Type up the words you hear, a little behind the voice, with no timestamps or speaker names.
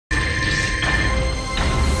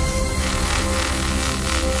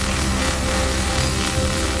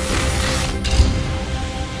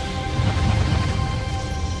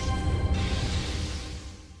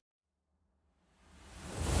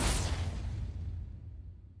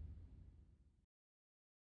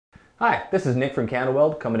Hi, this is Nick from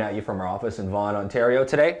Canaweld coming at you from our office in Vaughan, Ontario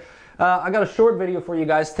today. I got a short video for you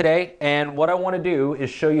guys today, and what I want to do is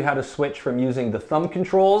show you how to switch from using the thumb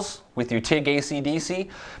controls with your TIG AC/DC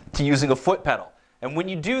to using a foot pedal. And when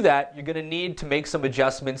you do that, you're going to need to make some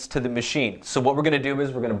adjustments to the machine. So what we're going to do is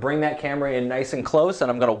we're going to bring that camera in nice and close, and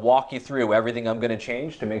I'm going to walk you through everything I'm going to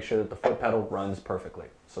change to make sure that the foot pedal runs perfectly.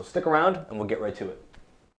 So stick around and we'll get right to it.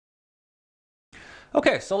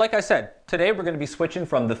 Okay, so like I said, today we're going to be switching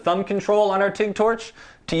from the thumb control on our TIG torch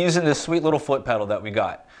to using this sweet little foot pedal that we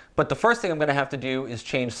got. But the first thing I'm going to have to do is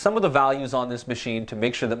change some of the values on this machine to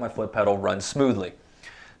make sure that my foot pedal runs smoothly.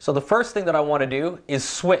 So the first thing that I want to do is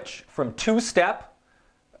switch from two-step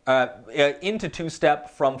into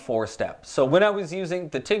two-step from four-step. So when I was using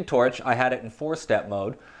the TIG torch, I had it in four-step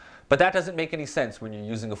mode. But that doesn't make any sense when you're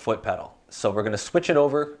using a foot pedal. So we're going to switch it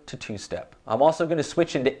over to two-step. I'm also going to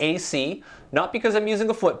switch into AC, not because I'm using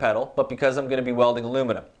a foot pedal, but because I'm going to be welding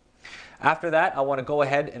aluminum. After that, I want to go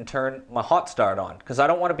ahead and turn my hot start on, because I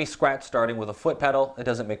don't want to be scratch starting with a foot pedal. It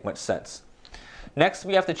doesn't make much sense. Next,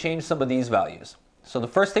 we have to change some of these values. So the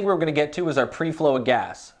first thing we're going to get to is our pre-flow of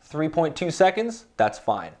gas. 3.2 seconds, that's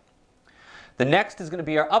fine. The next is going to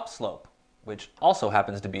be our upslope, which also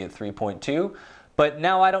happens to be at 3.2. But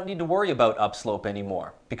now I don't need to worry about upslope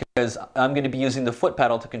anymore because I'm going to be using the foot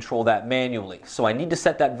pedal to control that manually. So I need to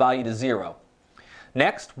set that value to 0.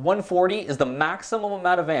 Next, 140 is the maximum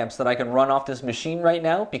amount of amps that I can run off this machine right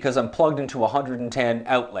now because I'm plugged into a 110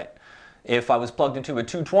 outlet. If I was plugged into a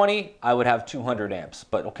 220, I would have 200 amps.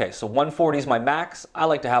 But okay, so 140 is my max. I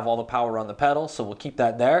like to have all the power on the pedal, so we'll keep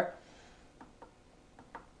that there.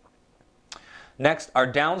 Next,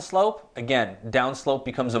 our downslope. Again, downslope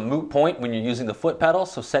becomes a moot point when you're using the foot pedal,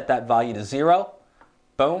 so set that value to 0.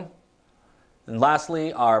 Boom. And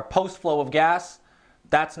lastly, our post-flow of gas.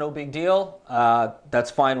 That's no big deal. That's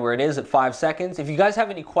fine where it is at 5 seconds. If you guys have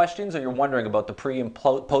any questions or you're wondering about the pre and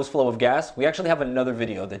post-flow of gas, we actually have another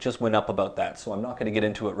video that just went up about that, so I'm not going to get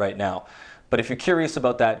into it right now. But if you're curious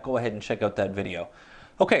about that, go ahead and check out that video.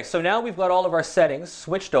 Okay, so now we've got all of our settings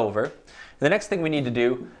switched over. The next thing we need to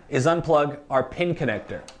do is unplug our pin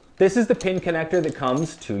connector. This is the pin connector that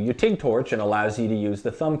comes to your TIG torch and allows you to use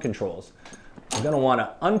the thumb controls. You're going to want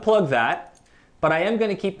to unplug that, but I am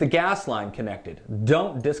going to keep the gas line connected.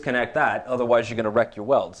 Don't disconnect that, otherwise you're going to wreck your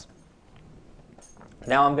welds.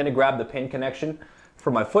 Now I'm going to grab the pin connection for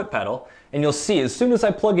my foot pedal, and you'll see as soon as I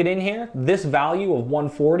plug it in here, this value of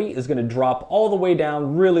 140 is going to drop all the way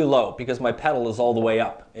down really low because my pedal is all the way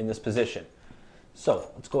up in this position. So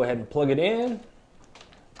let's go ahead and plug it in,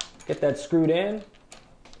 get that screwed in.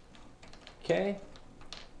 Okay,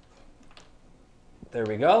 there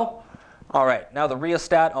we go. All right, now the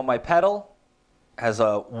rheostat on my pedal has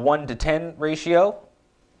a 1:10 ratio.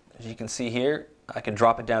 As you can see here, I can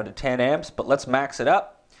drop it down to 10 amps, but let's max it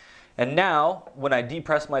up. And now, when I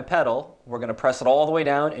depress my pedal, we're going to press it all the way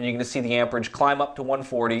down, and you're going to see the amperage climb up to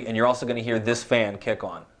 140, and you're also going to hear this fan kick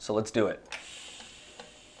on. So let's do it.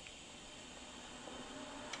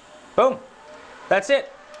 Boom. That's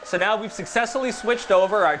it. So now we've successfully switched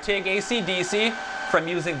over our TIG AC/DC from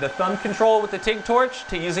using the thumb control with the TIG torch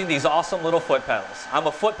to using these awesome little foot pedals. I'm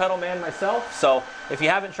a foot pedal man myself, so if you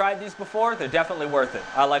haven't tried these before, they're definitely worth it.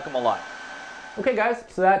 I like them a lot. Okay guys,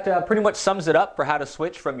 so that pretty much sums it up for how to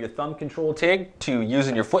switch from your thumb control TIG to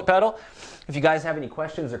using your foot pedal. If you guys have any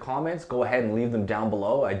questions or comments, go ahead and leave them down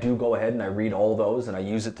below. I do go ahead and I read all those and I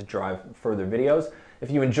use it to drive further videos. If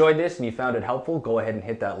you enjoyed this and you found it helpful, go ahead and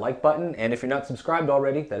hit that like button. And if you're not subscribed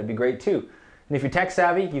already, that'd be great too. And if you're tech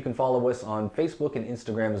savvy, you can follow us on Facebook and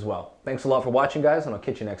Instagram as well. Thanks a lot for watching guys, and I'll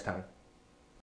catch you next time.